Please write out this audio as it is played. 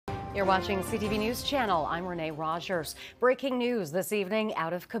You're watching CTV News Channel. I'm Renee Rogers. Breaking news this evening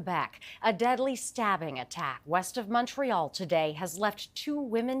out of Quebec. A deadly stabbing attack west of Montreal today has left 2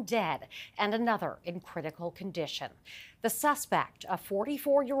 women dead and another in critical condition. The suspect, a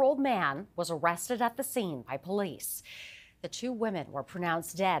 44-year-old man, was arrested at the scene by police. The 2 women were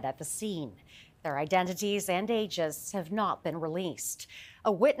pronounced dead at the scene. Their identities and ages have not been released.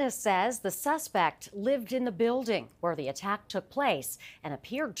 A witness says the suspect lived in the building where the attack took place and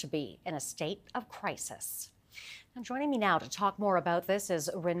appeared to be in a state of crisis. And joining me now to talk more about this is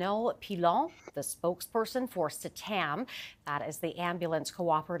Renaud Pilon, the spokesperson for CETAM. That is the ambulance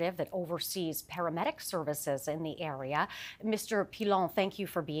cooperative that oversees paramedic services in the area. Mr. Pilon, thank you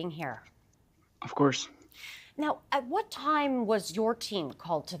for being here. Of course. Now, at what time was your team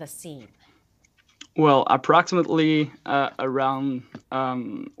called to the scene? Well, approximately around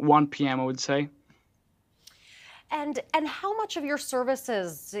 1 p.m., I would say. And how much of your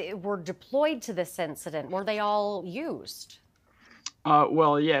services were deployed to this incident? Were they all used?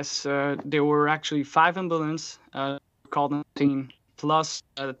 Well, yes, there were actually 5 ambulances called on the scene, plus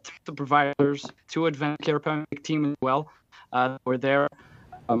 3 providers, 2 advanced care paramedic team as well were there.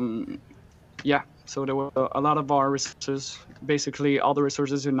 Yeah, so there were a lot of our resources, basically all the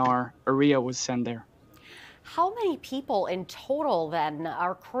resources in our area was sent there. How many people in total then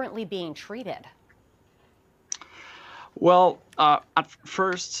are currently being treated? Well, at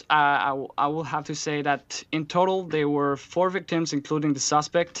first, I will have to say that in total there were 4 victims, including the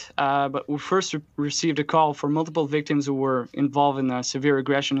suspect. But we first received a call for multiple victims who were involved in a severe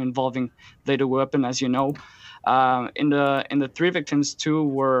aggression involving lethal weapon, as you know. In the 3 victims, 2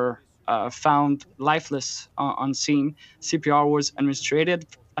 were found lifeless on scene. CPR was administered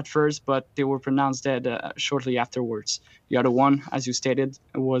at first, but they were pronounced dead shortly afterwards. The other one, as you stated,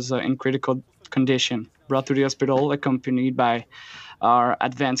 was in critical condition, brought to the hospital, accompanied by our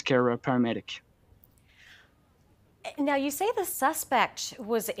advanced care paramedic. Now, you say the suspect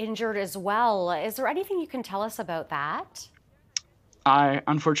was injured as well. Is there anything you can tell us about that? I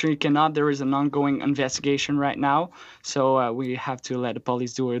unfortunately cannot. There is an ongoing investigation right now, so we have to let the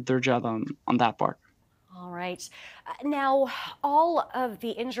police do their job on that part. All right. Now, all of the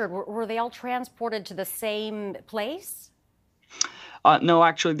injured, were they all transported to the same place? No,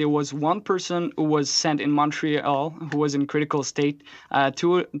 actually, there was 1 person who was sent in Montreal who was in critical state.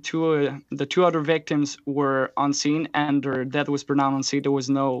 The 2 other victims were on scene and their death was pronounced on scene. There was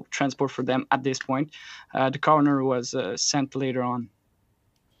no transport for them at this point. The coroner was sent later on.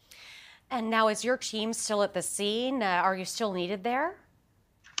 And now, is your team still at the scene? Are you still needed there?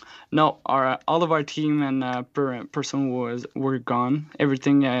 No, all of our team and person were gone.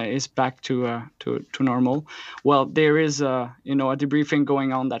 Everything is back to normal. Well, there is a debriefing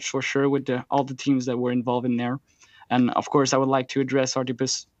going on, that's for sure, with all the teams that were involved in there. And of course, I would like to address our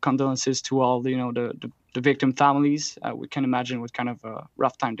deepest condolences to all the victim families. We can imagine what kind of a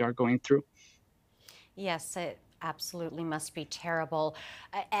rough time they are going through. Yes, it absolutely must be terrible.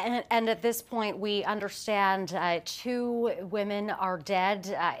 And at this point, we understand 2 women are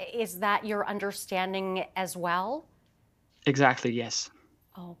dead. Is that your understanding as well? Exactly, yes.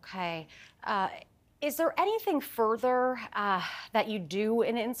 Okay. Is there anything further that you do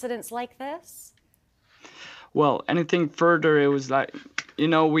in incidents like this? Well, anything further, it was like,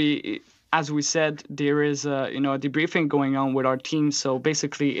 as we said, there is a debriefing going on with our team. So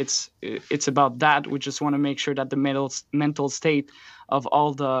basically, it's about that. We just want to make sure that the mental state of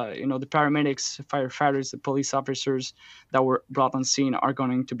all the the paramedics, firefighters, the police officers that were brought on scene are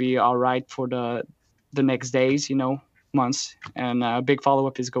going to be all right for the next days, months, and a big follow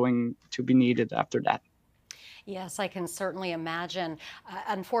up is going to be needed after that. Yes, I can certainly imagine.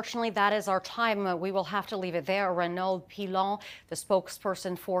 Unfortunately, that is our time. We will have to leave it there. Renaud Pilon, the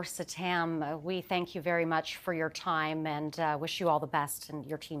spokesperson for CETAM, we thank you very much for your time and wish you all the best and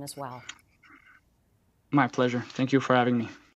your team as well. My pleasure. Thank you for having me.